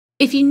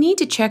If you need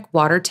to check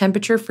water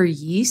temperature for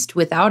yeast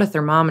without a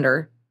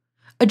thermometer,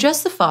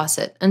 adjust the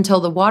faucet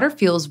until the water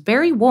feels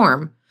very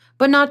warm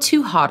but not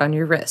too hot on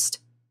your wrist.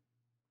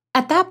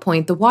 At that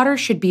point, the water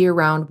should be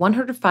around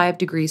 105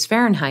 degrees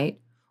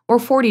Fahrenheit or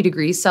 40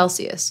 degrees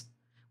Celsius,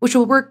 which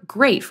will work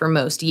great for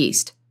most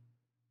yeast.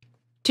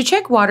 To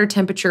check water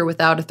temperature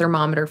without a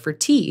thermometer for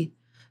tea,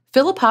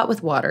 fill a pot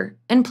with water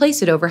and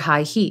place it over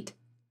high heat.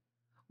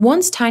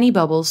 Once tiny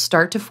bubbles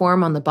start to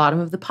form on the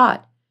bottom of the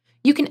pot,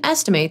 you can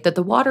estimate that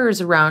the water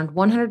is around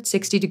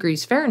 160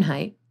 degrees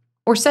Fahrenheit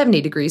or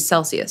 70 degrees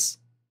Celsius.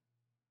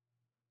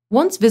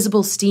 Once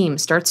visible steam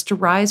starts to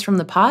rise from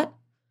the pot,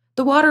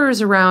 the water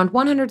is around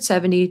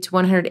 170 to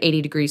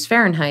 180 degrees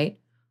Fahrenheit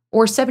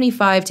or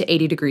 75 to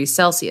 80 degrees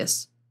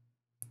Celsius.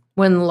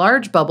 When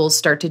large bubbles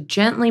start to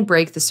gently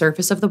break the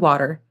surface of the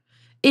water,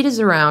 it is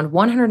around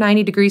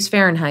 190 degrees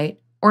Fahrenheit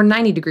or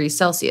 90 degrees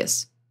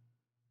Celsius.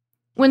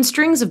 When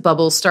strings of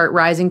bubbles start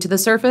rising to the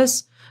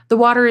surface, the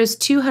water is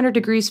 200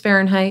 degrees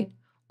Fahrenheit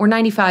or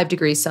 95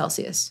 degrees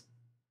Celsius.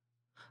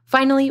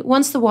 Finally,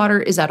 once the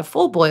water is at a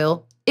full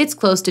boil, it's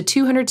close to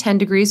 210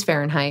 degrees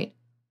Fahrenheit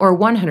or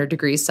 100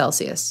 degrees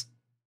Celsius.